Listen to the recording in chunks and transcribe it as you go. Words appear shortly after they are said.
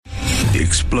The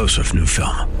explosive new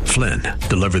film, Flynn,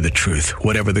 deliver the truth,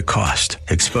 whatever the cost,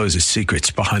 exposes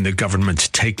secrets behind the government's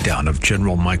takedown of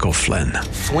General Michael Flynn.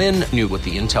 Flynn knew what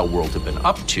the intel world had been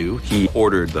up to. He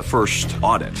ordered the first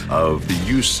audit of the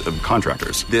use of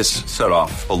contractors. This set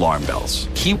off alarm bells.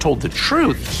 He told the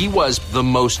truth. He was the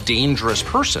most dangerous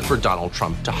person for Donald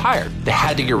Trump to hire. They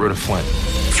had to get rid of Flynn.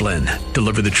 Flynn,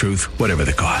 deliver the truth, whatever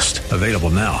the cost. Available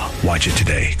now. Watch it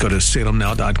today. Go to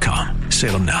salemnow.com.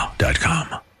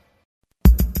 salemnow.com.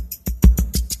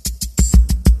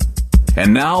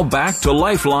 And now back to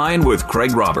Lifeline with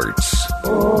Craig Roberts.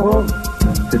 Oh,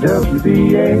 the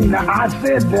WBA. Now I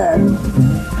said that.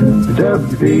 The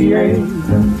WBA.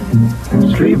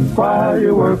 Sleep while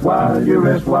you work, while you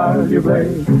rest, while you play.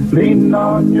 Lean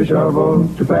on your shovel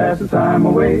to pass the time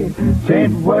away.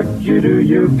 Change what you do,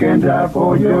 you can die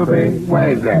for your pay.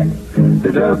 Why is that? The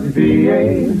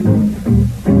WBA.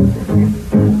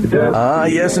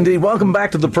 Yes, indeed. Welcome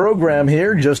back to the program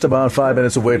here, just about 5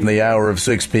 minutes away from the hour of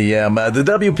 6 p.m. The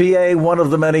WPA, one of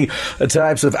the many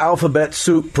types of alphabet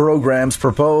soup programs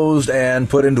proposed and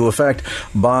put into effect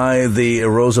by the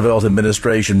Roosevelt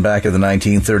administration back in the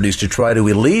 1930s to try to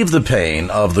relieve the pain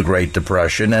of the Great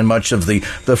Depression and much of the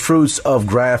fruits of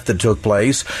graft that took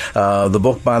place. The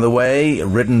book, by the way,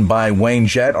 written by Wayne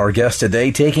Jett, our guest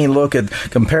today, taking a look at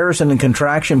comparison and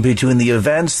contraction between the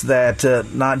events that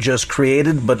not just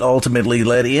created but ultimately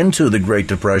led into the Great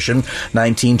Depression,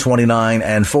 1929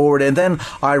 and forward, and then,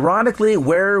 ironically,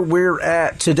 where we're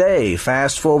at today,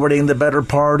 fast-forwarding the better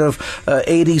part of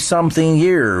 80-something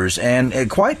years. And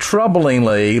quite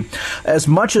troublingly, as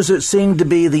much as it seemed to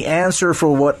be the answer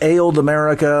for what ailed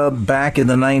America back in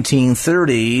the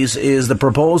 1930s, is the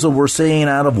proposal we're seeing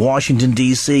out of Washington,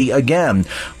 D.C. again.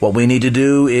 What we need to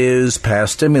do is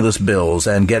pass stimulus bills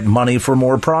and get money for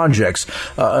more projects.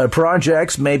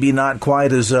 Projects maybe not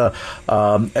quite as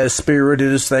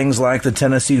spirited as things like the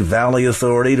Tennessee Valley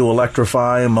Authority to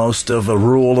electrify most of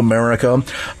rural America,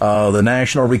 the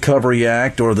National Recovery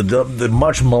Act, or the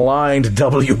much maligned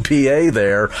WPA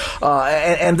there.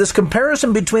 And this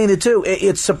comparison between the two,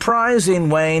 it's surprising,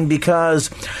 Wayne, because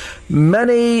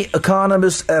many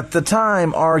economists at the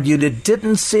time argued it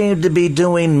didn't seem to be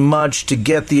doing much to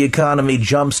get the economy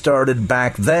jump-started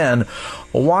back then.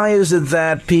 Why is it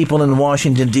that people in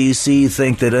Washington, D.C.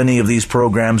 think that any of these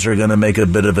programs are going to make a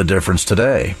bit of a difference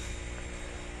today?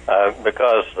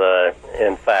 Because,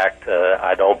 in fact,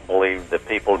 I don't believe the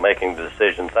people making the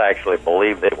decisions actually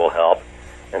believe they will help.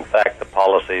 In fact, the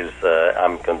policies,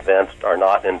 I'm convinced, are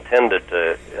not intended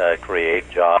to create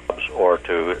jobs or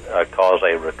to cause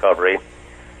a recovery.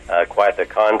 Quite the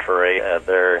contrary,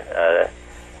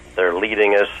 they're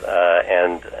leading us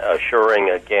and assuring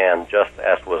again, just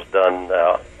as was done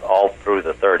all through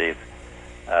the 30s,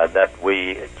 that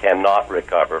we cannot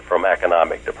recover from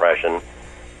economic depression.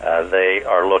 They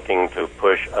are looking to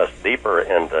push us deeper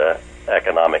into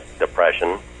economic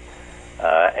depression.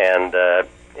 And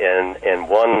in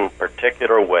one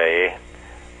particular way,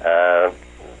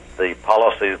 the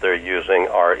policies they're using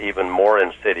are even more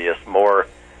insidious, more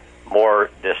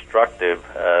destructive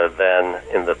than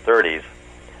in the 30s.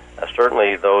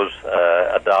 Certainly those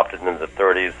adopted in the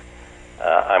 30s,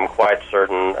 I'm quite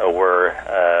certain, were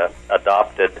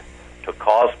adopted to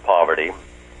cause poverty,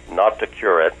 not to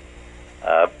cure it.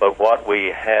 But what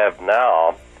we have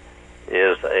now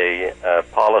is a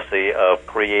policy of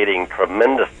creating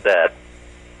tremendous debt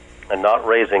and not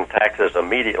raising taxes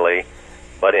immediately,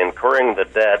 but incurring the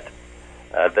debt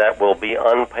that will be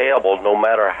unpayable no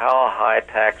matter how high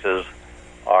taxes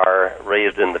are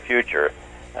raised in the future.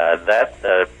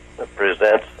 That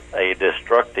presents a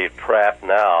destructive trap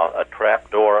now, a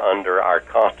trap door under our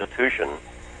Constitution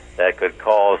that could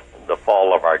cause the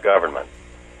fall of our government.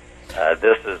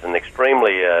 This is an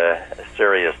extremely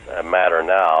serious matter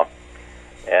now,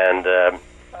 and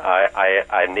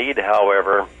I need,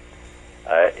 however,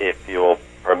 if you'll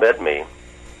permit me,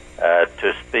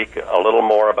 to speak a little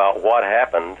more about what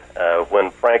happened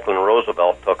when Franklin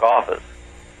Roosevelt took office,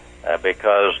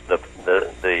 because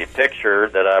the picture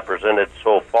that I presented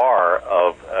so far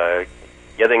of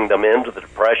getting them into the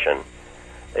Depression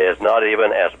is not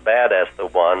even as bad as the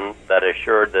one that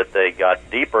assured that they got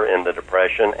deeper in the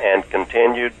Depression and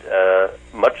continued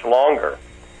much longer,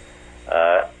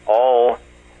 all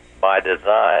by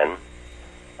design.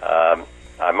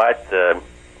 I might,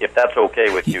 if that's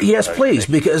okay with you. Yes, please,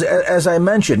 because as I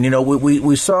mentioned,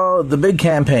 we saw the big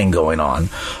campaign going on.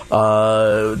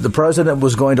 The president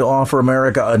was going to offer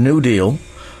America a New Deal.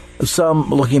 some,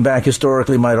 looking back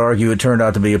historically, might argue it turned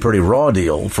out to be a pretty raw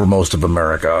deal for most of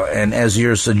America. And as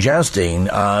you're suggesting,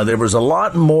 there was a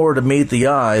lot more to meet the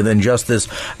eye than just this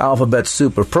alphabet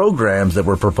soup of programs that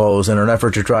were proposed in an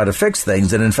effort to try to fix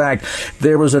things. And in fact,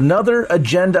 there was another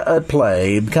agenda at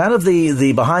play, kind of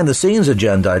the behind-the-scenes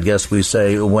agenda, I guess we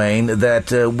say, Wayne,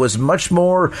 that was much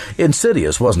more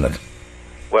insidious, wasn't it?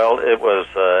 Well, it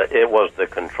was the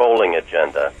controlling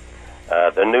agenda.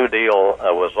 The New Deal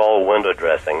was all window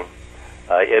dressing.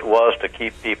 It was to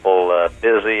keep people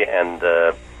busy, and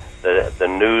the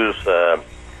news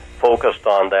focused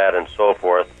on that and so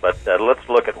forth. But let's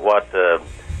look at what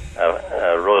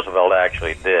Roosevelt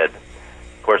actually did.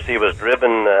 Of course, he was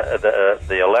driven.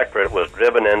 The electorate was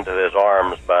driven into his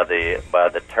arms by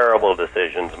the terrible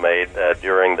decisions made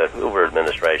during the Hoover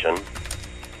administration.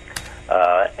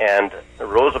 And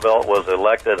Roosevelt was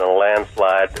elected in a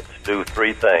landslide to do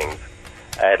three things,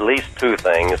 at least two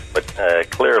things, but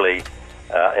clearly,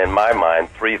 in my mind,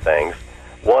 three things.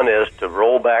 One is to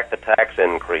roll back the tax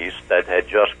increase that had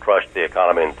just crushed the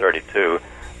economy in 32.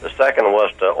 The second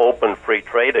was to open free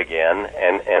trade again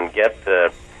and get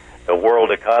the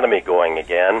world economy going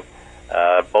again,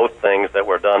 both things that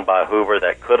were done by Hoover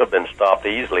that could have been stopped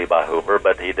easily by Hoover,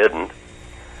 but he didn't.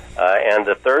 And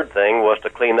the third thing was to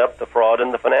clean up the fraud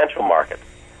in the financial markets.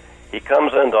 He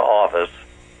comes into office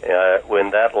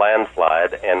in that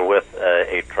landslide and with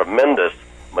a tremendous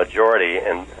majority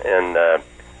in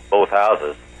both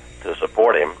houses to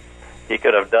support him. He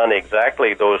could have done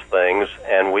exactly those things,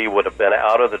 and we would have been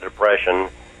out of the Depression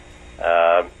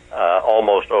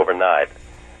almost overnight.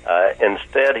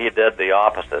 Instead, he did the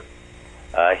opposite.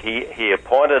 He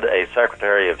appointed a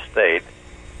Secretary of State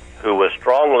who was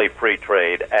strongly free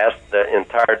trade, as the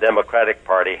entire Democratic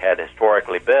Party had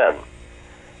historically been.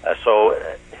 So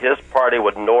his party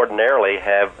would ordinarily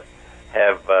have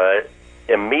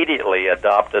immediately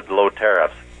adopted low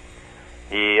tariffs.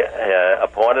 He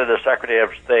appointed a Secretary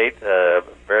of State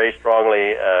very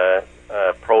strongly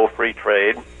pro-free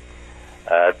trade.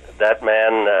 That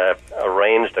man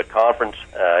arranged a conference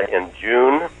in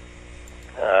June,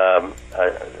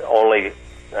 only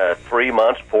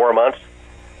 4 months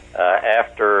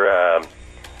after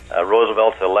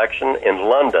Roosevelt's election, in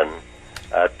London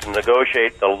to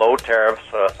negotiate the low tariffs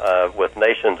with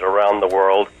nations around the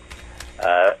world.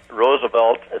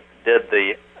 Roosevelt did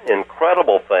the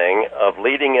incredible thing of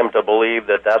leading him to believe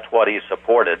that that's what he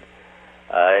supported.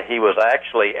 He was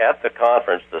actually at the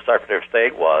conference, the Secretary of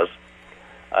State was,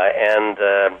 and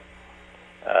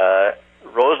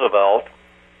Roosevelt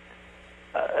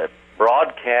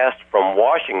broadcast from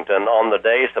Washington on the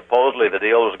day supposedly the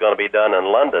deal was going to be done in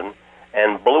London,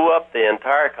 and blew up the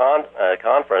entire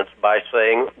conference by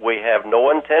saying, we have no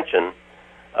intention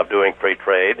of doing free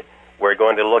trade. We're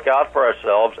going to look out for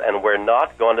ourselves, and we're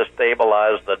not going to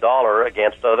stabilize the dollar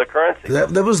against other currencies.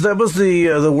 That was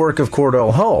the work of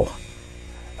Cordell Hull.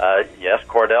 Yes,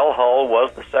 Cordell Hull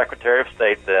was the Secretary of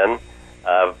State then,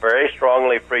 very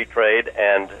strongly free trade,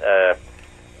 and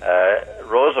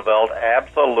Roosevelt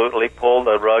absolutely pulled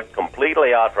the rug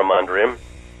completely out from under him,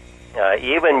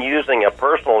 even using a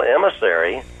personal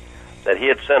emissary that he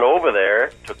had sent over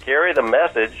there to carry the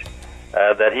message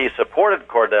that he supported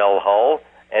Cordell Hull,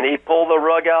 and he pulled the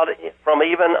rug out from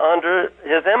even under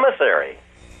his emissary.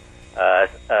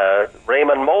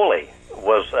 Raymond Moley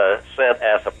was sent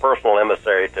as a personal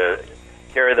emissary to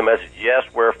carry the message, yes,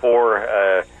 we're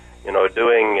for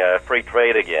doing free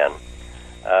trade again.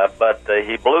 But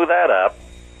he blew that up.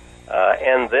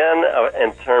 And then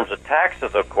in terms of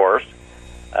taxes, of course,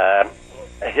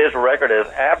 his record is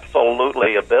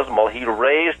absolutely abysmal. He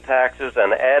raised taxes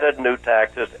and added new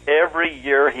taxes every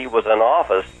year he was in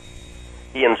office.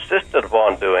 He insisted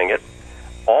upon doing it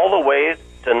all the way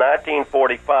to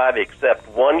 1945, except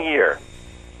 1 year.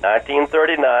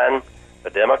 1939, the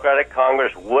Democratic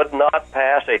Congress would not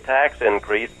pass a tax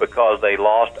increase because they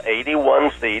lost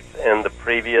 81 seats in the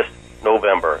previous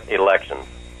November elections.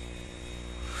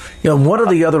 One of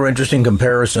the other interesting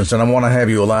comparisons, and I want to have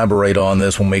you elaborate on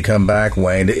this when we come back,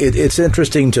 Wayne, it's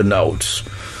interesting to note.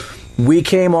 We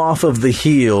came off of the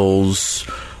heels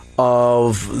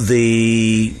of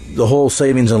the whole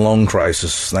savings and loan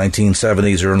crisis,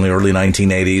 1970s, early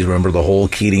 1980s, remember the whole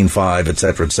Keating Five, et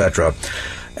cetera, et cetera.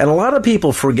 And a lot of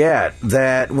people forget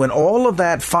that when all of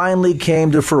that finally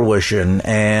came to fruition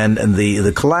and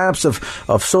the collapse of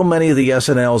so many of the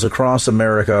S&Ls across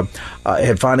America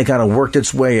had finally kind of worked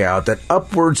its way out, that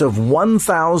upwards of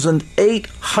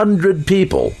 1,800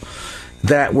 people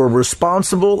that were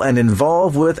responsible and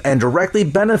involved with and directly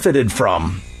benefited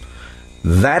from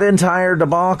that entire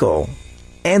debacle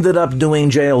ended up doing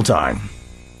jail time.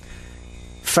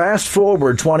 Fast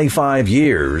forward 25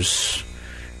 years,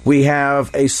 we have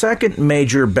a second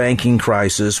major banking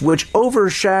crisis, which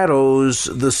overshadows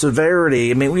the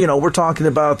severity. I mean, we're talking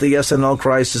about the S&L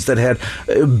crisis that had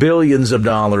billions of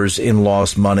dollars in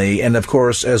lost money. And, of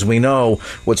course, as we know,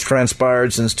 what's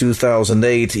transpired since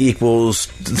 2008 equals,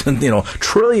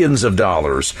 trillions of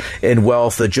dollars in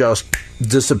wealth that just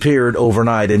disappeared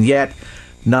overnight. And yet,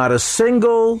 not a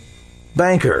single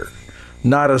banker,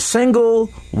 not a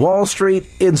single Wall Street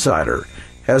insider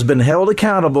has been held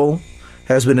accountable,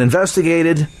 has been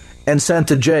investigated, and sent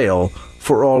to jail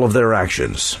for all of their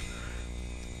actions.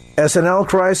 S&L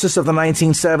crisis of the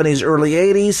 1970s, early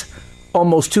 80s,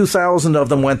 almost 2,000 of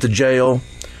them went to jail.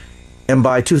 And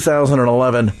by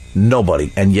 2011,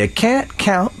 nobody. And you can't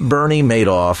count Bernie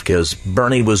Madoff, because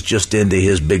Bernie was just into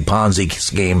his big Ponzi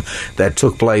scheme that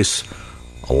took place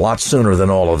a lot sooner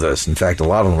than all of this. In fact, a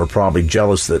lot of them were probably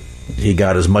jealous that he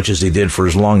got as much as he did for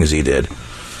as long as he did.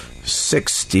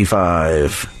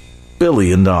 $65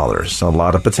 billion. A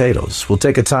lot of potatoes. We'll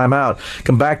take a time out.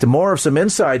 Come back to more of some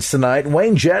insights tonight.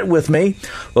 Wayne Jett with me.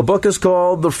 The book is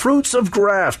called The Fruits of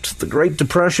Graft, The Great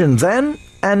Depression Then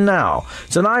and Now.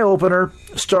 It's an eye-opener.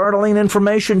 Startling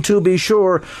information, to be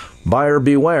sure. Buyer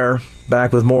beware.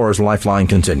 Back with more as Lifeline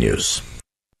continues.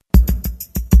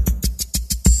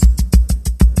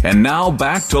 And now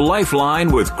back to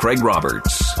Lifeline with Craig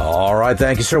Roberts. All right,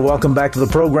 thank you, sir. Welcome back to the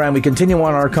program. We continue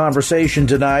on our conversation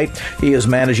tonight. He is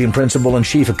managing principal and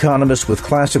chief economist with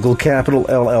Classical Capital,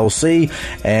 LLC,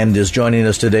 and is joining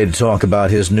us today to talk about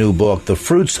his new book, The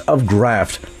Fruits of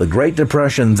Graft, The Great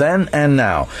Depression Then and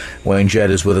Now. Wayne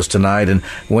Jett is with us tonight. And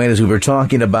Wayne, as we were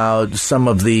talking about some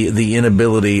of the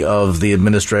inability of the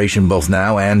administration, both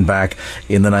now and back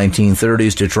in the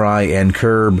 1930s, to try and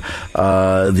curb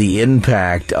the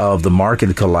impact of the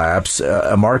market collapse,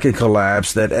 a market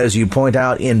collapse that, as you point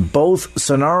out, in both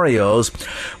scenarios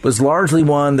was largely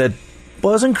one that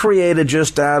wasn't created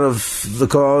just out of the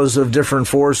cause of different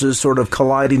forces sort of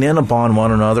colliding in upon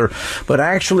one another, but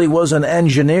actually was an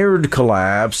engineered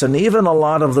collapse, and even a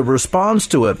lot of the response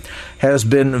to it has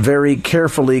been very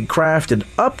carefully crafted,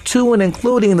 up to and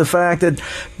including the fact that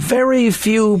very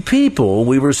few people,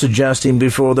 we were suggesting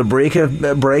before the break,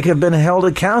 have been held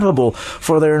accountable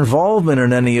for their involvement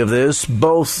in any of this,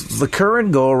 both the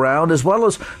current go-around as well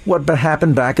as what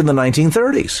happened back in the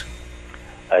 1930s.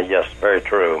 Yes, very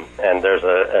true. And there's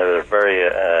a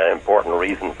very important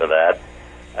reason for that.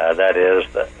 That is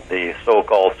that the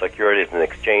so-called Securities and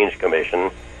Exchange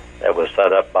Commission that was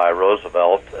set up by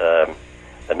Roosevelt, the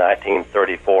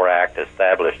 1934 Act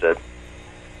established it,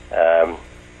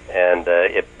 and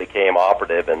it became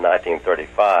operative in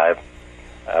 1935,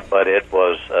 but it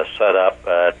was set up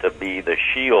to be the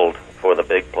shield for the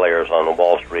big players on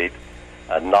Wall Street,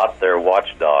 not their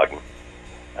watchdog.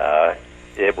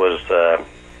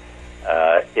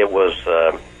 It was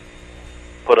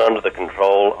put under the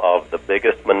control of the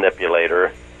biggest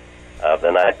manipulator of the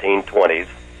 1920s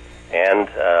and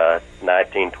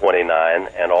 1929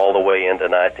 and all the way into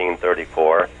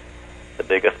 1934. The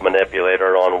biggest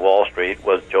manipulator on Wall Street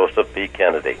was Joseph P.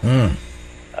 Kennedy.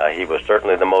 He was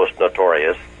certainly the most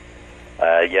notorious,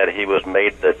 yet he was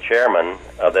made the chairman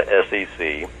of the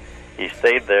SEC. He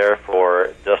stayed there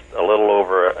for just a little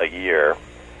over a year,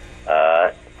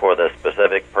 for the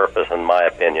specific purpose, in my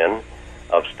opinion,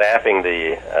 of staffing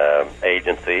the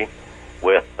agency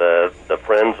with the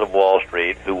friends of Wall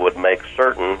Street who would make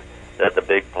certain that the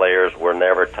big players were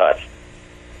never touched.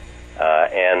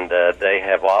 And they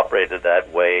have operated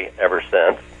that way ever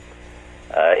since.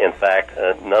 In fact,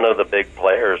 none of the big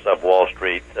players of Wall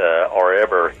Street are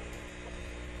ever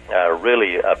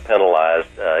really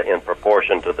penalized in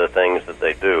proportion to the things that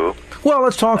they do. Well,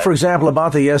 let's talk, for example,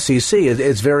 about the SEC.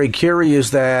 It's very curious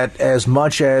that as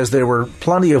much as there were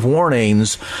plenty of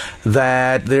warnings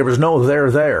that there was no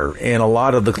there in a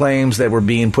lot of the claims that were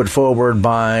being put forward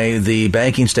by the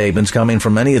banking statements coming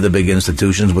from many of the big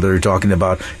institutions, whether you're talking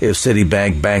about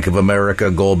Citibank, Bank of America,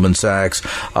 Goldman Sachs,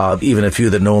 even a few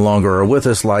that no longer are with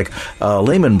us like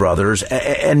Lehman Brothers,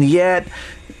 and yet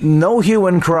no hue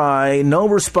and cry, no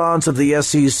response of the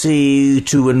SEC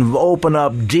to open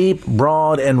up deep,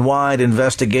 broad, and wide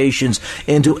investigations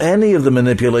into any of the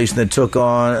manipulation that took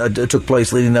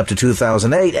place leading up to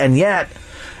 2008, and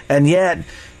yet,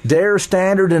 dare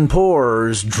Standard &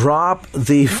 Poor's drop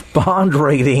the bond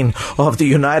rating of the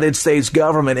United States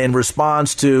government in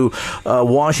response to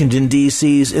Washington,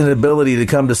 D.C.'s inability to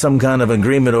come to some kind of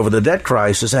agreement over the debt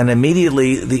crisis, and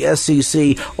immediately the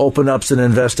SEC opened up an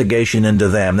investigation into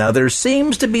them. Now, there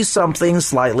seems to be something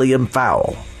slightly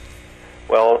foul.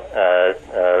 Well,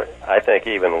 I think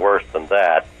even worse than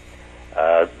that,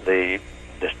 the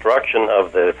destruction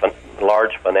of the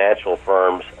large financial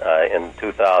firms in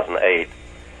 2008,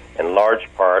 in large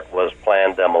part, was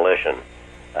planned demolition.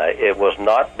 It was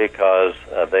not because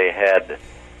they had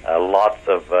lots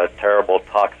of terrible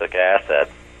toxic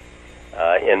assets.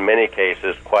 In many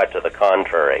cases, quite to the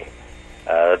contrary.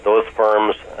 Those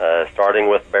firms, starting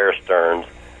with Bear Stearns,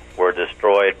 were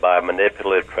destroyed by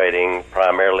manipulative trading,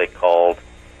 primarily called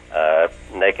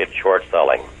naked short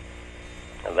selling.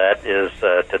 That is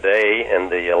today in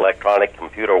the electronic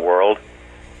computer world.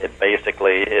 It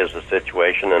basically is a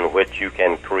situation in which you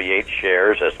can create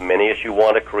shares, as many as you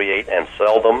want to create, and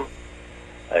sell them.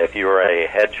 If you are a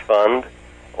hedge fund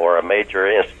or a major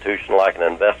institution like an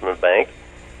investment bank,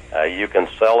 you can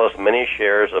sell as many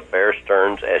shares of Bear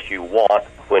Stearns as you want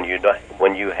when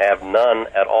you have none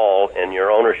at all in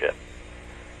your ownership.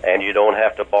 And you don't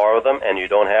have to borrow them, and you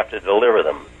don't have to deliver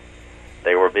them.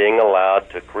 They were being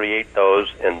allowed to create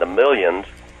those in the millions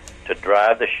to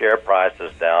drive the share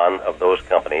prices down of those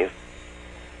companies.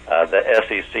 The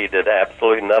SEC did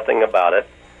absolutely nothing about it.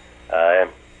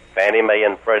 Fannie Mae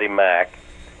and Freddie Mac,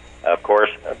 of course,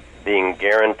 being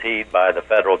guaranteed by the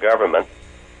federal government,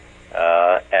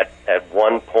 at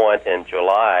one point in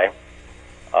July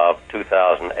of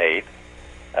 2008,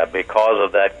 because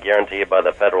of that guarantee by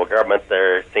the federal government,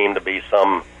 there seemed to be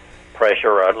some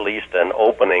pressure, or at least an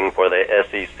opening for the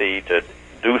SEC to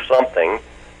do something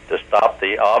to stop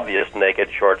the obvious naked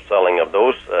short selling of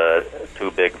those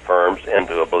two big firms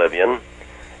into oblivion.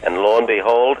 And lo and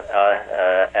behold,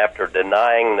 after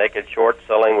denying naked short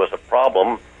selling was a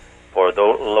problem for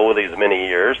these many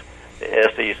years,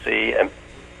 the SEC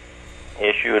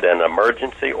issued an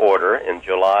emergency order in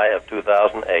July of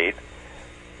 2008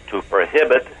 to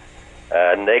prohibit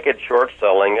naked short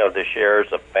selling of the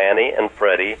shares of Fannie and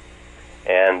Freddie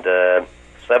and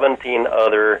 17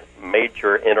 other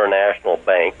major international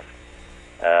banks,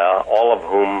 all of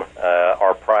whom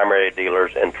are primary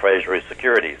dealers in Treasury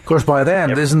securities. Of course, by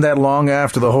then, isn't that long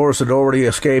after the horse had already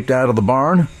escaped out of the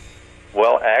barn?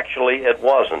 Well, actually, it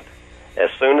wasn't. As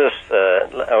soon as,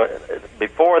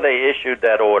 before they issued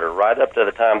that order, right up to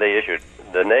the time they issued,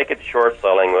 the naked short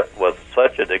selling was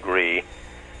such a degree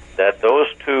that those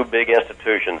two big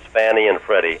institutions, Fannie and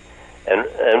Freddie,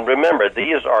 and remember,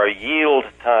 these are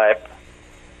yield-type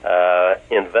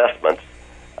investments,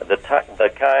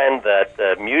 the kind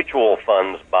that mutual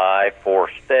funds buy for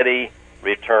steady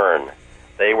return.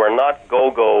 They were not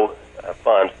go-go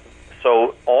funds.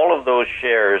 So all of those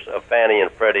shares of Fannie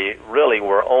and Freddie really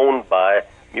were owned by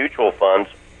mutual funds,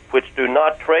 which do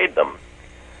not trade them.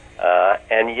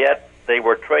 And yet they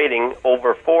were trading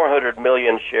over 400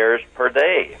 million shares per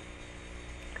day.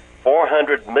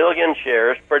 400 million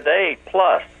shares per day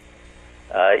plus.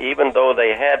 Even though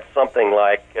they had something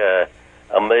like a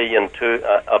billion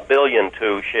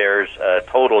two shares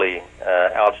totally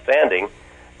outstanding,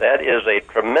 that is a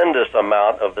tremendous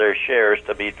amount of their shares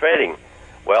to be trading.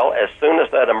 Well, as soon as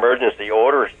that emergency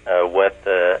order went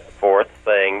forth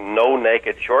saying no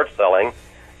naked short selling,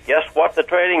 guess what the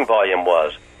trading volume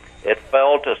was? It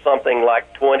fell to something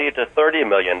like $20 to $30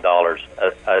 million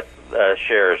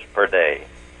shares per day.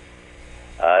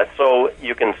 So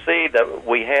you can see that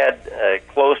we had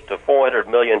close to 400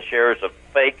 million shares of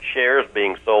fake shares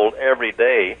being sold every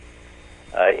day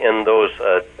in those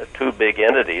two big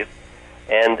entities,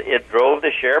 and it drove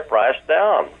the share price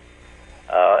down.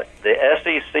 The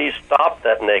SEC stopped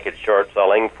that naked short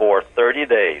selling for 30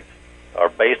 days, or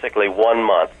basically 1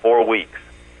 month, 4 weeks.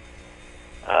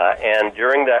 And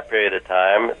during that period of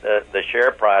time, the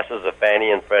share prices of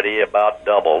Fannie and Freddie about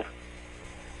doubled.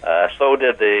 So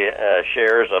did the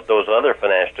shares of those other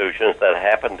financial institutions that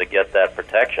happened to get that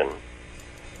protection.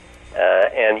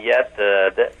 And yet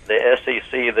the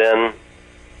SEC then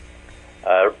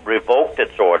revoked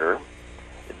its order.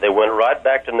 They went right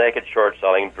back to naked short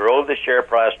selling, drove the share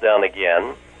price down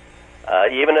again.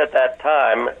 Even at that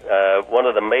time, one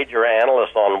of the major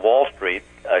analysts on Wall Street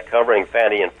covering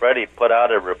Fannie and Freddie put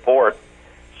out a report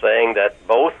saying that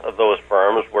both of those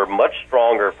firms were much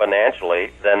stronger financially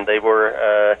than they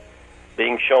were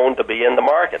being shown to be in the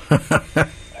market.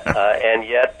 And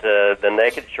yet the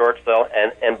naked short sell,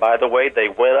 and by the way, they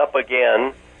went up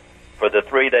again for the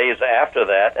 3 days after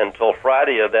that until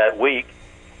Friday of that week.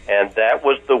 And that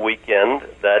was the weekend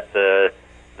that the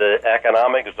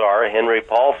economic czar, Henry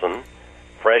Paulson,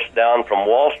 fresh down from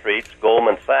Wall Street's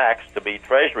Goldman Sachs to be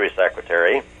Treasury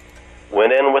Secretary,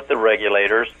 went in with the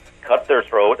regulators, cut their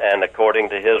throat, and according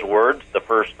to his words, the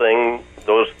first thing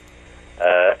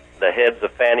the heads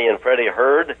of Fannie and Freddie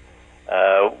heard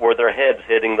were their heads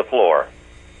hitting the floor.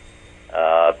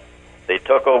 They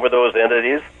took over those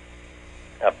entities,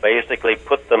 basically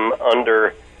put them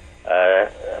under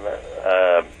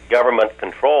government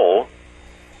control,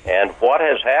 what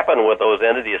has happened with those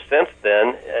entities since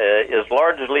then is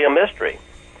largely a mystery.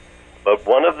 But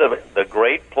one of the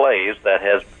great plays that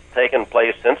has taken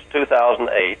place since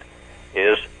 2008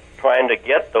 is trying to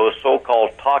get those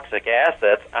so-called toxic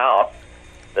assets out.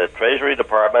 The Treasury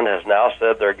Department has now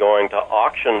said they're going to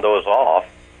auction those off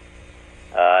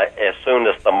as soon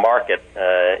as the market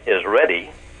is ready.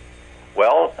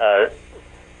 Well,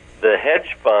 the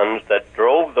hedge funds that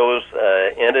drove those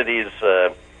entities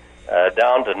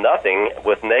down to nothing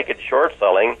with naked short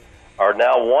selling are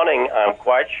now wanting, I'm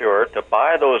quite sure, to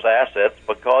buy those assets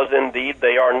because indeed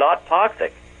they are not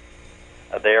toxic.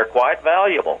 They are quite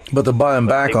valuable. But they buy them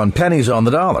back on pennies on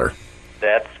the dollar.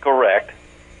 That's correct.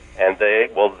 And they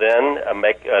will then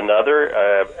make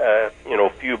another,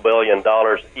 few $1 billion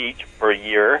each per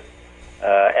year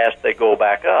as they go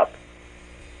back up.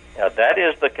 Now, that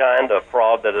is the kind of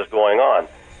fraud that is going on.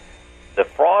 The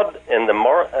fraud in the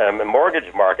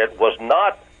mortgage market was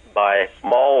not by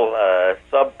small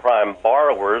subprime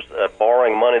borrowers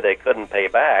borrowing money they couldn't pay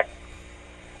back.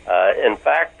 In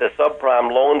fact, the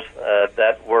subprime loans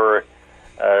that were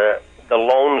the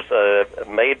loans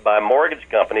made by mortgage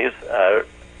companies,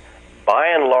 by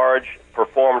and large,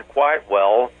 performed quite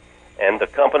well, and the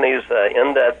companies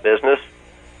in that business,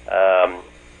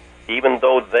 even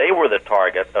though they were the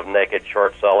target of naked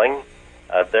short selling,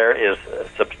 there is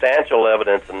substantial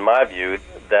evidence, in my view,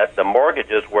 that the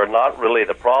mortgages were not really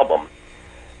the problem.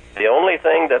 The only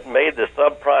thing that made the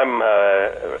subprime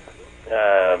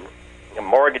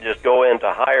mortgages go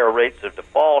into higher rates of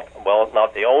default, well,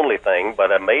 not the only thing,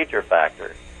 but a major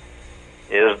factor,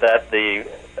 is that the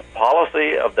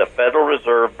policy of the Federal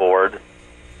Reserve Board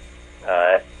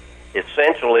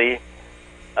essentially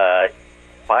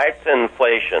fights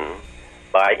inflation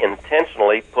by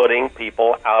intentionally putting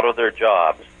people out of their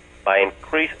jobs, by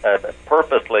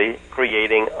purposely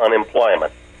creating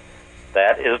unemployment.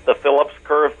 That is the Phillips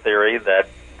curve theory that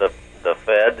the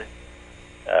Fed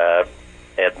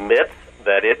admits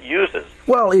that it uses.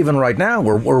 Well, even right now,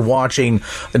 we're watching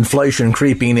inflation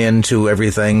creeping into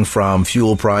everything from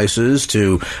fuel prices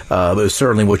to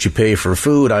certainly what you pay for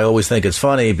food. I always think it's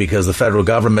funny because the federal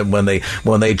government,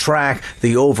 when they track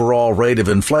the overall rate of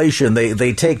inflation,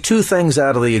 they take two things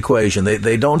out of the equation.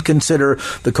 They don't consider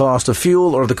the cost of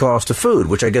fuel or the cost of food,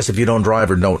 which I guess if you don't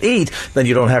drive or don't eat, then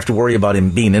you don't have to worry about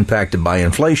being impacted by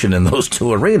inflation in those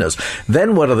two arenas.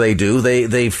 Then what do?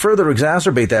 They further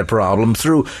exacerbate that problem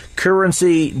through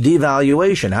currency devaluation.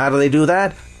 How do they do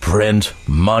that? Print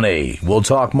money. We'll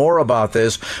talk more about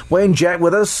this. Wayne Jett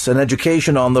with us, an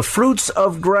education on the fruits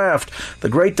of graft, the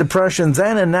Great Depression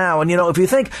then and now. And, if you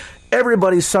think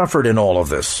everybody suffered in all of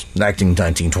this,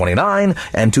 1929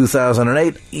 and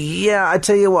 2008, yeah, I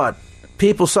tell you what,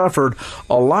 people suffered.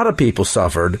 A lot of people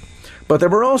suffered. But there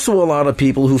were also a lot of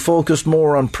people who focused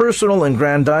more on personal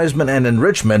aggrandizement and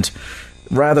enrichment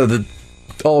rather than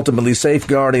ultimately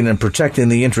safeguarding and protecting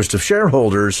the interest of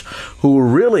shareholders who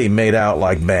really made out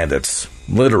like bandits,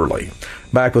 literally.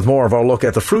 Back with more of our look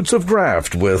at the fruits of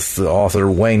graft with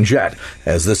author Wayne Jett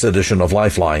as this edition of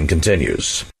Lifeline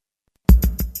continues.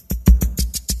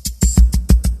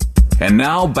 And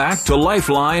now back to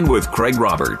Lifeline with Craig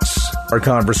Roberts. Our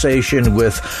conversation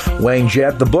with Wayne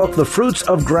Jett, the book, The Fruits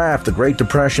of Graft, The Great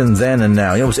Depression Then and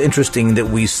Now. It's interesting that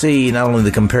we see not only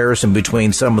the comparison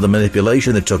between some of the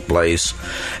manipulation that took place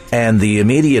and the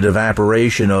immediate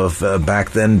evaporation of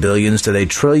back then billions, today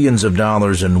trillions of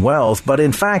dollars in wealth, but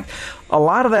in fact, a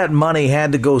lot of that money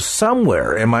had to go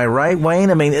somewhere. Am I right, Wayne?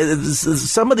 I mean,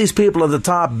 some of these people at the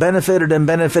top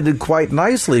benefited quite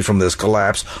nicely from this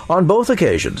collapse on both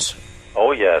occasions.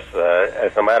 Oh, yes.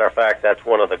 As a matter of fact, that's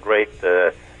one of the great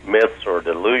myths or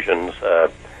delusions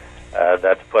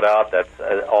that's put out, that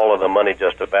all of the money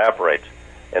just evaporates.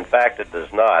 In fact, it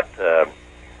does not.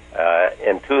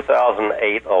 In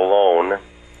 2008 alone,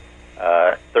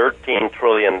 $13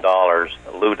 trillion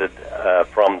looted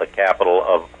from the capital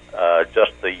of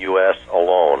just the U.S.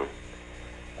 alone.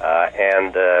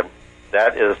 And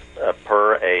that is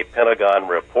per a Pentagon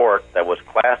report that was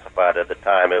classified at the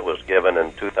time it was given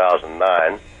in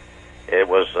 2009. It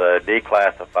was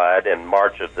declassified in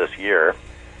March of this year.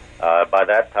 By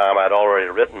that time, I'd already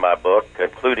written my book,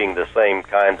 concluding the same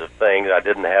kinds of things. I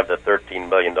didn't have the $13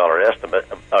 million estimate,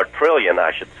 or trillion,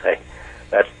 I should say.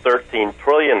 That's $13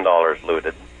 trillion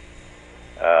looted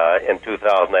in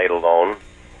 2008 alone.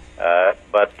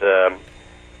 But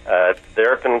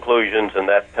their conclusions in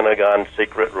that Pentagon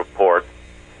secret report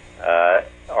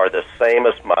are the same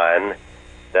as mine,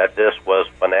 that this was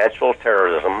financial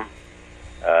terrorism,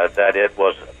 that it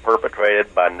was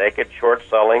perpetrated by naked short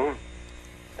selling,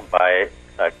 by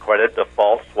credit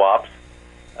default swaps,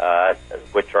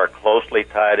 which are closely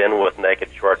tied in with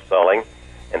naked short selling.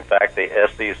 In fact, the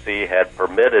SEC had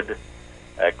permitted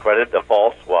credit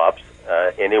default swaps.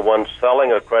 Anyone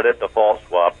selling a credit default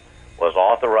swap was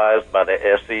authorized by the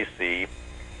SEC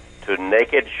to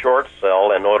naked short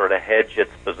sell in order to hedge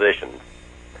its positions.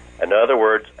 In other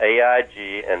words,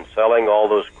 AIG and selling all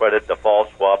those credit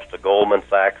default swaps to Goldman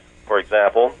Sachs, for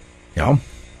example,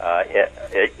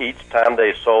 each time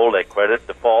they sold a credit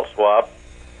default swap,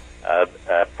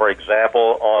 for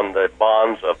example, on the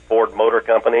bonds of Ford Motor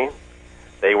Company,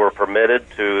 they were permitted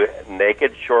to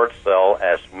naked short sell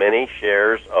as many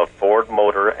shares of Ford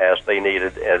Motor as they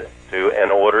needed in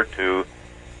order to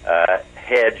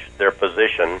hedge their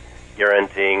position,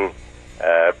 guaranteeing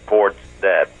Ford's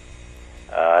debt.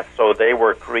 So they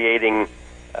were creating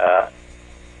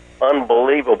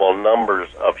unbelievable numbers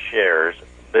of shares,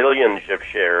 billions of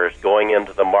shares going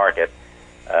into the market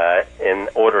in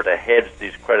order to hedge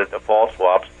these credit default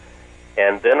swaps.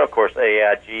 And then, of course,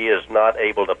 AIG is not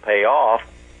able to pay off.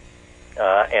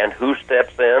 And who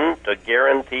steps in to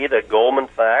guarantee that Goldman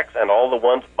Sachs and all the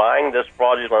ones buying this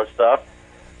fraudulent stuff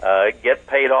get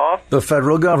paid off? The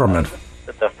federal government.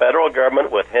 The federal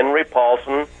government, with Henry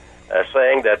Paulson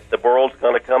saying that the world's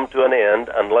going to come to an end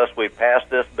unless we pass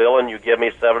this bill and you give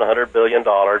me $700 billion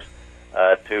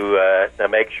to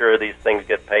make sure these things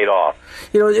get paid off.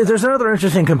 You know, there's another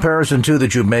interesting comparison, too,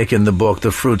 that you make in the book,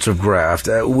 The Fruits of Graft.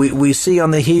 We see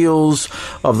on the heels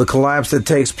of the collapse that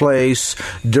takes place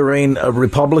during a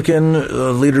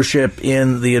Republican leadership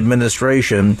in the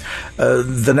administration,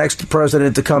 the next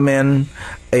president to come in,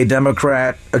 a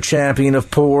Democrat, a champion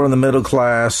of poor and the middle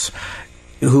class,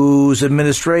 whose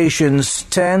administrations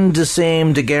tend to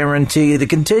seem to guarantee the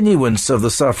continuance of the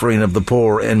suffering of the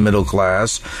poor and middle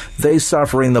class, they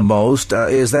suffering the most.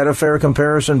 Is that a fair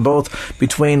comparison, both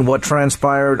between what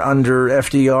transpired under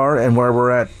FDR and where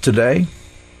we're at today?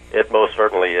 It most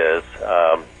certainly is.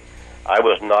 I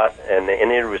was not in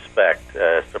any respect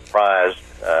surprised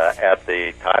at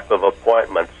the type of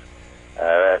appointments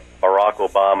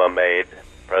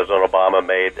President Obama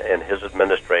made in his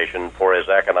administration for his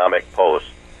economic posts.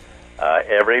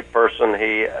 Every person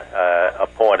he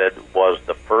appointed was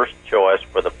the first choice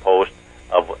for the post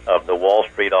of the Wall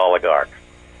Street oligarchs,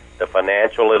 the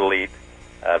financial elite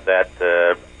that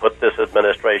put this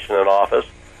administration in office,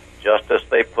 just as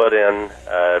they put in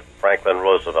Franklin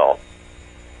Roosevelt.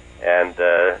 And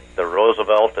the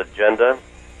Roosevelt agenda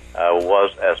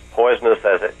was as poisonous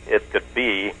as it could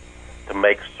be to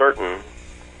make certain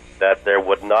that there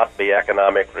would not be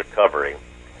economic recovery.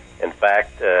 In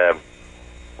fact,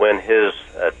 when his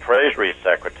Treasury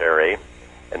Secretary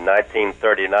in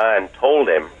 1939 told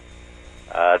him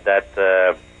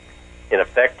that, in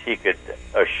effect, he could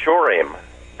assure him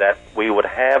that we would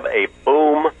have a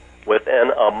boom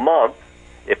within a month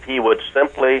if he would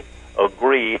simply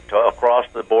agree to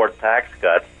across-the-board tax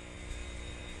cuts,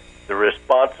 the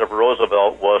response of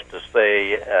Roosevelt was to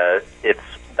say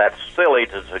that's silly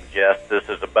to suggest this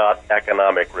is about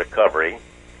economic recovery.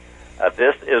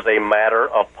 This is a matter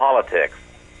of politics.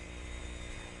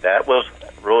 That was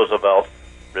Roosevelt's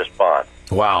response.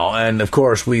 Wow. And, of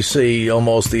course, we see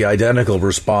almost the identical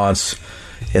response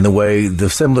in the way the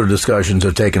similar discussions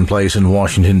have taken place in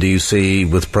Washington, D.C.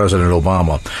 with President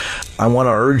Obama. I want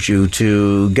to urge you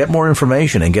to get more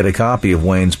information and get a copy of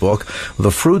Wayne's book,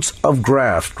 The Fruits of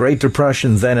Graft, Great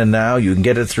Depression Then and Now. You can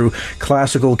get it through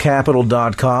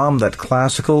classicalcapital.com, that's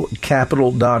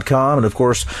classicalcapital.com, and, of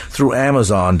course, through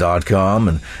Amazon.com.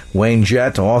 And Wayne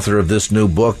Jett, author of this new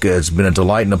book, it's been a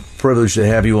delight and a privilege to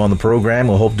have you on the program.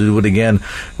 We'll hope to do it again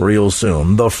real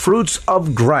soon. The Fruits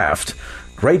of Graft,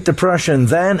 Great Depression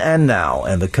Then and Now,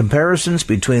 and the comparisons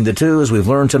between the two, as we've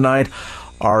learned tonight,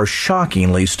 are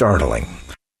shockingly startling.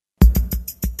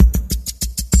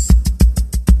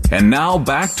 And now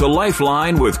back to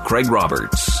Lifeline with Craig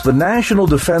Roberts. The National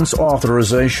Defense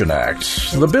Authorization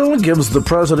Act. The bill gives the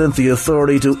president the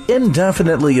authority to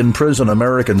indefinitely imprison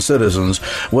American citizens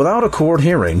without a court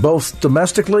hearing, both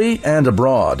domestically and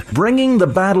abroad, bringing the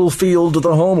battlefield to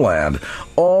the homeland,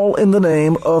 all in the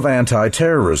name of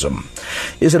anti-terrorism.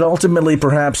 Is it ultimately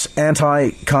perhaps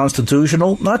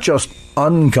anti-constitutional? Not just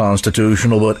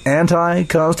unconstitutional, but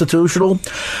anti-constitutional?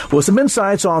 With some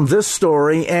insights on this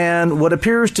story and what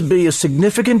appears to be a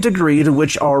significant degree to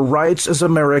which our rights as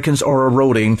Americans Americans are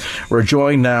eroding. We're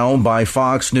joined now by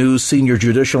Fox News senior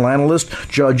judicial analyst,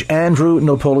 Judge Andrew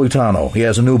Napolitano. He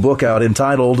has a new book out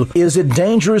entitled, Is It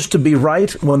Dangerous to Be Right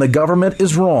When the Government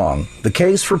is Wrong? The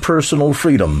Case for Personal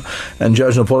Freedom. And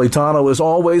Judge Napolitano, is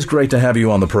always great to have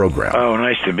you on the program. Oh,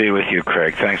 nice to be with you,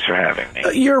 Craig. Thanks for having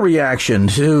me. Your reaction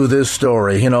to this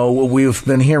story. You know, we've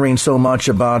been hearing so much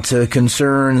about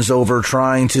concerns over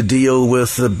trying to deal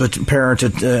with apparent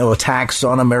attacks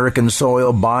on American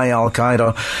soil by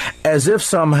Al-Qaeda, as if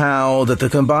somehow that the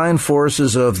combined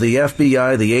forces of the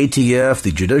FBI, the ATF,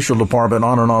 the Judicial Department,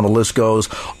 on and on the list goes,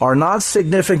 are not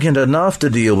significant enough to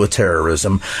deal with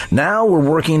terrorism. Now we're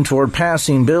working toward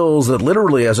passing bills that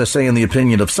literally, as I say in the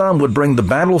opinion of some, would bring the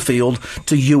battlefield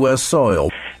to U.S. soil.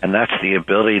 And that's the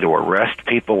ability to arrest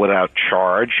people without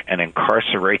charge and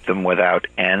incarcerate them without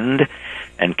end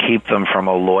and keep them from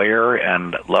a lawyer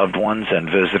and loved ones and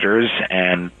visitors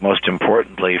and, most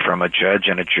importantly, from a judge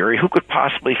and a jury. Who could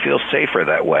possibly feel safer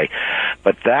that way?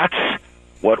 But that's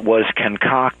what was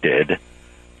concocted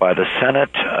by the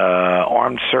Senate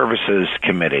Armed Services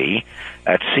Committee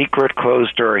at secret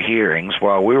closed-door hearings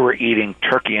while we were eating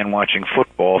turkey and watching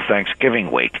football Thanksgiving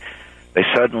week. They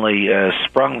suddenly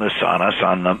sprung this on us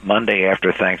on the Monday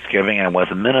after Thanksgiving, and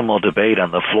with minimal debate on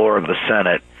the floor of the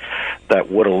Senate, that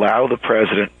would allow the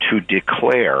president to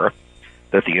declare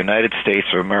that the United States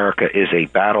of America is a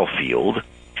battlefield,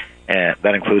 and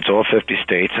that includes all 50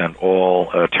 states and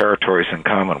all territories and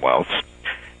commonwealths,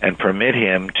 and permit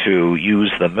him to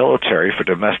use the military for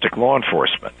domestic law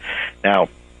enforcement. Now,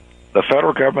 the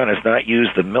federal government has not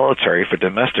used the military for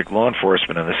domestic law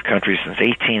enforcement in this country since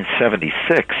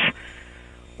 1876,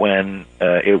 when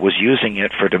it was using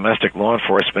it for domestic law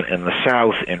enforcement in the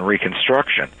South in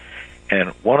Reconstruction. And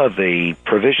one of the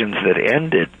provisions that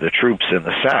ended the troops in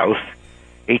the South,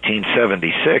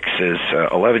 1876, is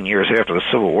 11 years after the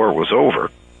Civil War was over,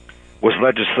 was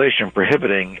legislation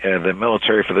prohibiting the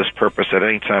military for this purpose at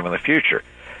any time in the future.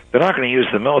 They're not going to use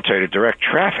the military to direct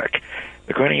traffic.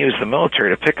 They're going to use the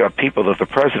military to pick up people that the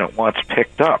president wants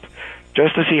picked up,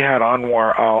 just as he had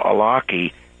Anwar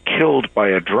al-Awlaki killed by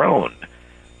a drone.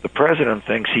 The president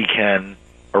thinks he can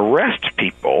arrest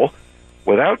people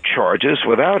without charges,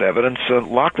 without evidence,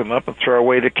 lock them up and throw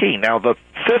away the key. Now, the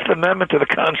Fifth Amendment to the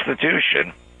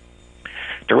Constitution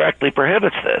directly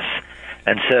prohibits this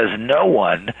and says no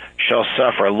one shall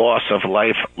suffer loss of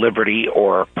life, liberty,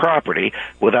 or property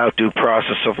without due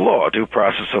process of law. Due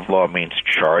process of law means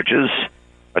charges,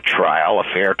 a trial, a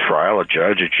fair trial, a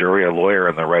judge, a jury, a lawyer,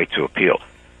 and the right to appeal.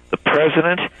 The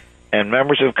president and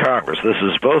members of Congress, this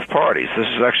is both parties, this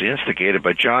is actually instigated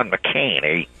by John McCain,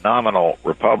 a nominal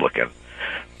Republican,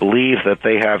 believe that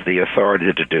they have the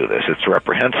authority to do this. It's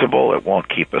reprehensible. It won't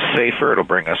keep us safer. It'll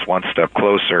bring us one step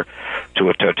closer to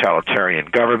a totalitarian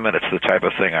government. It's the type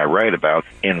of thing I write about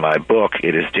in my book.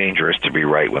 It is dangerous to be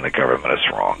right when the government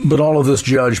is wrong. But all of this,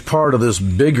 Judge, part of this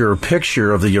bigger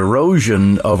picture of the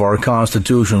erosion of our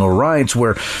constitutional rights,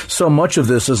 where so much of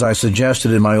this, as I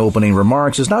suggested in my opening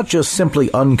remarks, is not just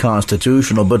simply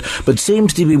unconstitutional, but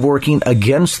seems to be working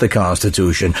against the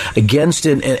Constitution, against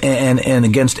it, and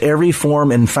against every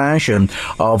form and fashion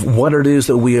of what it is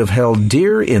that we have held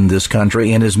dear in this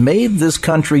country and has made this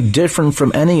country different from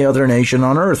any other nation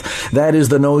on earth. That is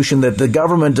the notion that the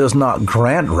government does not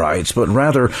grant rights, but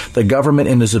rather the government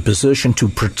is in a position to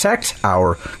protect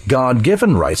our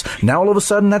God-given rights. Now, all of a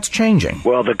sudden, that's changing.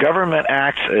 Well, the government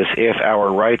acts as if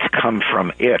our rights come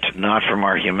from it, not from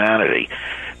our humanity,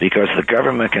 because the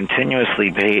government continuously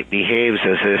behaves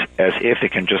as if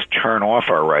it can just turn off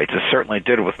our rights. It certainly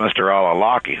did with Mr.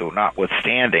 al-Awlaki, who,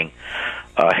 notwithstanding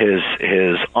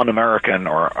his un-American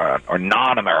or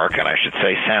non-American, I should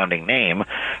say, sounding name,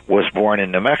 was born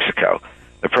in New Mexico.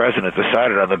 The president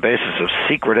decided on the basis of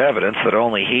secret evidence that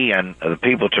only he and the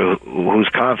people in whose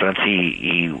confidence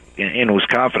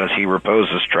he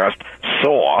reposes trust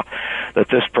saw that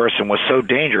this person was so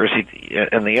dangerous,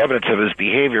 and the evidence of his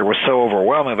behavior was so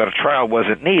overwhelming that a trial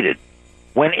wasn't needed.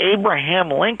 When Abraham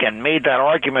Lincoln made that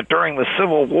argument during the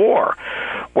Civil War,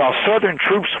 while Southern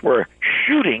troops were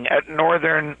shooting at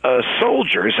Northern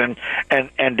soldiers and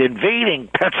invading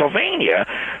Pennsylvania,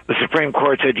 the Supreme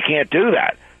Court said you can't do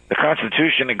that. The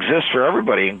Constitution exists for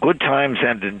everybody in good times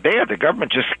and in bad. The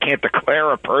government just can't declare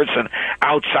a person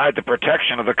outside the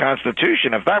protection of the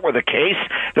Constitution. If that were the case,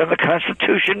 then the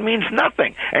Constitution means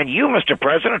nothing. And you, Mr.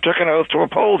 President, took an oath to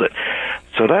uphold it.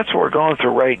 So that's what we're going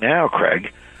through right now,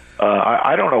 Craig.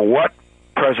 I don't know what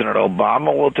President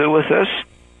Obama will do with this,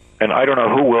 and I don't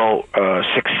know who will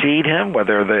succeed him,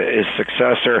 whether his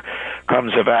successor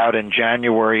comes about in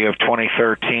January of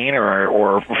 2013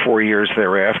 or 4 years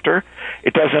thereafter.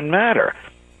 It doesn't matter.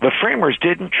 the framers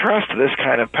didn't trust this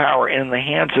kind of power in the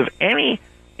hands of any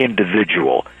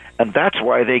individual. And that's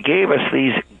why they gave us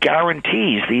these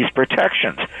guarantees, these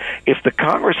protections. If the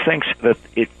Congress thinks that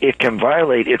it can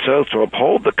violate its oath to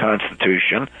uphold the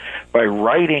Constitution by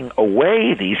writing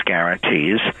away these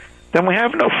guarantees, then we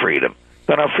have no freedom.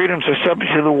 Then our freedoms are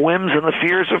subject to the whims and the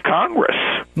fears of Congress.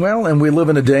 Well, and we live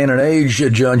in a day and an age,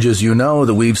 Judge, as you know,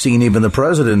 that we've seen even the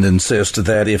president insist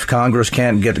that if Congress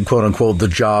can't get, quote-unquote, the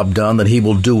job done, that he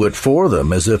will do it for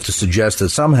them, as if to suggest that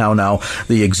somehow now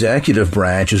the executive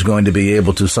branch is going to be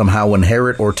able to somehow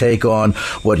inherit or take on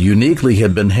what uniquely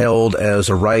had been held as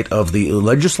a right of the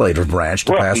legislative branch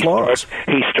to pass laws.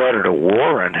 He started a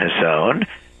war on his own.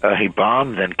 He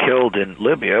bombed and killed in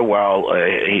Libya while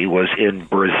he was in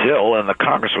Brazil, and the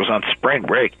Congress was on spring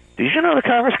break. Did you know the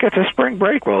Congress gets a spring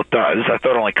break? Well, it does. I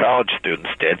thought only college students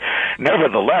did.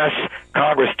 Nevertheless,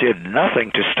 Congress did nothing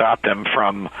to stop them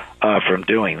from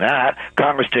doing that.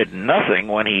 Congress did nothing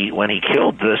when he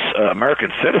killed this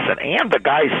American citizen and the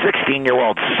guy's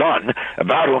 16-year-old son,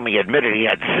 about whom he admitted he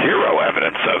had zero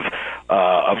evidence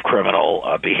of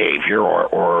criminal behavior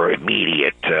or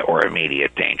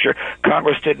immediate danger.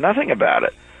 Congress did nothing about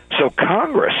it. So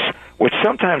Congress, which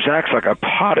sometimes acts like a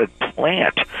potted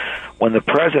plant when the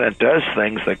president does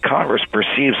things that Congress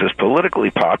perceives as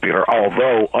politically popular,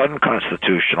 although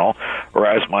unconstitutional, or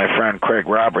as my friend Craig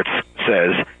Roberts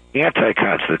says,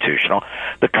 anti-constitutional,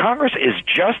 the Congress is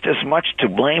just as much to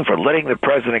blame for letting the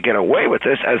president get away with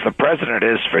this as the president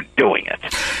is for doing it.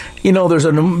 You know, there's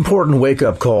an important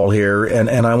wake-up call here, and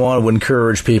I want to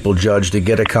encourage people, Judge, to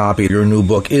get a copy of your new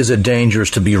book, Is It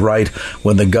Dangerous to Be Right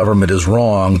When the Government is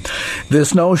Wrong?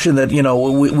 This notion that, you know,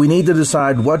 we need to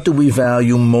decide, what do we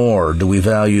value more? Do we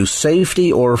value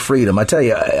safety or freedom? I tell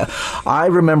you, I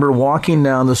remember walking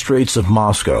down the streets of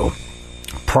Moscow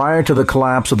prior to the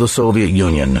collapse of the Soviet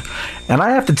Union. And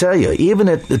I have to tell you, even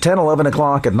at 10, 11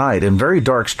 o'clock at night in very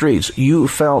dark streets, you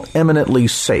felt eminently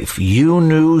safe. You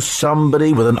knew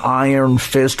somebody with an iron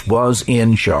fist was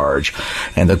in charge.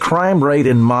 And the crime rate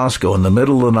in Moscow in the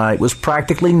middle of the night was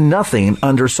practically nothing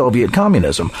under Soviet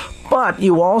communism. But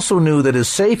you also knew that as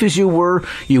safe as you were,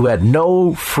 you had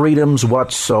no freedoms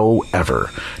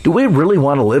whatsoever. Do we really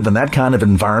want to live in that kind of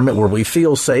environment where we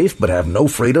feel safe but have no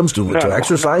freedoms to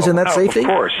exercise in that safety? Of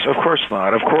course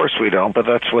not. Of course we don't, but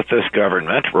that's what this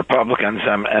government, Republicans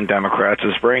and Democrats,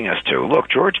 is bringing us to. Look,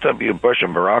 George W. Bush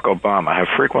and Barack Obama have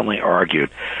frequently argued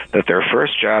that their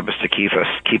first job is to keep us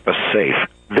safe.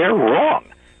 They're wrong.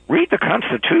 Read the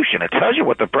Constitution. It tells you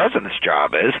what the president's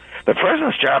job is. The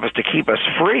president's job is to keep us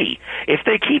free. If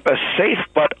they keep us safe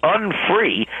but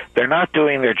unfree, they're not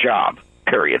doing their job,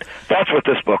 period. That's what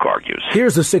this book argues.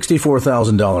 Here's the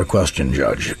 $64,000 question,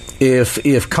 Judge.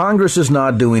 If Congress is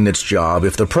not doing its job,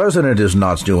 if the president is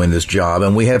not doing this job,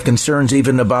 and we have concerns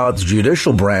even about the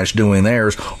judicial branch doing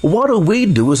theirs, what do we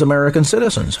do as American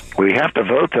citizens? We have to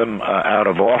vote them out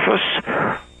of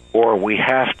office, or we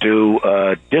have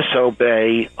to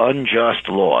disobey unjust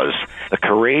laws. The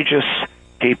courageous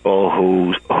people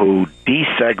who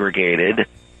segregated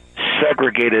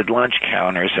lunch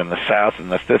counters in the South in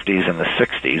the 50s and the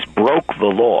 60s broke the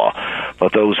law,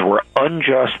 but those were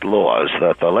unjust laws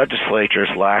that the legislatures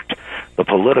lacked the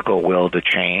political will to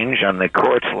change and the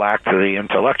courts lacked the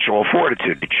intellectual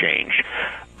fortitude to change.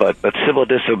 But civil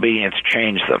disobedience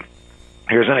changed them.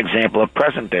 Here's an example of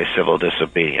present-day civil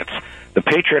disobedience. The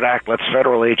Patriot Act lets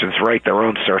federal agents write their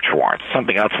own search warrants.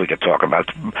 Something else we could talk about.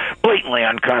 It's blatantly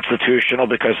unconstitutional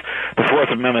because the Fourth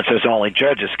Amendment says only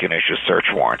judges can issue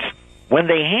search warrants. When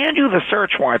they hand you the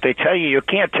search warrant, they tell you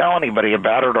can't tell anybody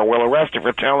about it or we'll arrest you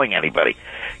for telling anybody.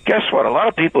 Guess what? A lot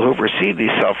of people who've received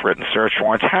these self-written search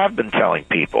warrants have been telling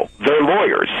people. They're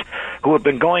lawyers who have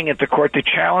been going into court to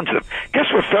challenge them.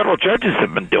 Guess what federal judges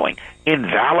have been doing?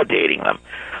 Invalidating them.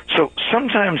 So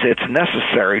sometimes it's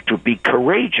necessary to be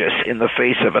courageous in the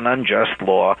face of an unjust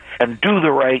law and do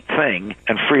the right thing,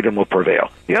 and freedom will prevail.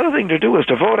 The other thing to do is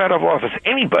to vote out of office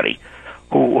anybody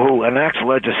who enacts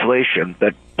legislation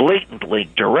that blatantly,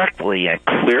 directly, and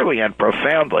clearly and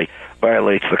profoundly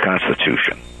violates the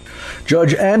Constitution.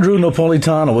 Judge Andrew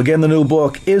Napolitano, again, the new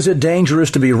book, Is It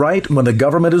Dangerous to Be Right When the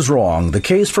Government is Wrong? The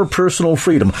Case for Personal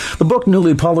Freedom. The book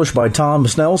newly published by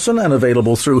Thomas Nelson and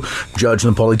available through Judge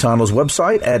Napolitano's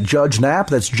website at JudgeNap.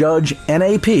 That's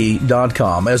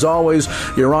JudgeNAP.com. As always,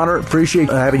 Your Honor, appreciate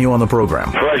having you on the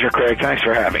program. Pleasure, Craig. Thanks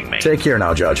for having me. Take care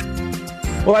now, Judge.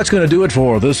 Well, that's going to do it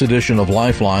for this edition of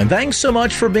Lifeline. Thanks so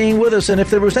much for being with us. And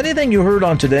if there was anything you heard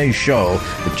on today's show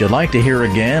that you'd like to hear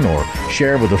again or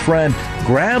share with a friend,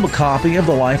 grab a copy of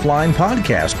the Lifeline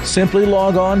podcast. Simply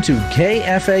log on to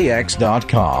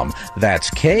KFAX.com. That's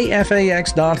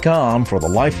KFAX.com for the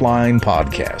Lifeline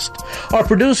podcast. Our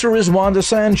producer is Wanda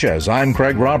Sanchez. I'm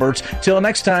Craig Roberts. Till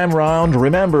next time round,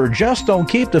 remember, just don't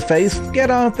keep the faith. Get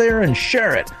out there and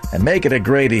share it and make it a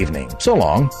great evening. So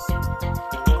long.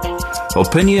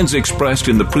 Opinions expressed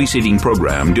in the preceding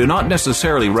program do not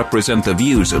necessarily represent the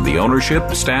views of the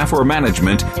ownership, staff, or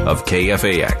management of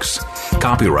KFAX.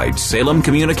 Copyright Salem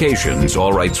Communications,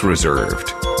 all rights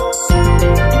reserved.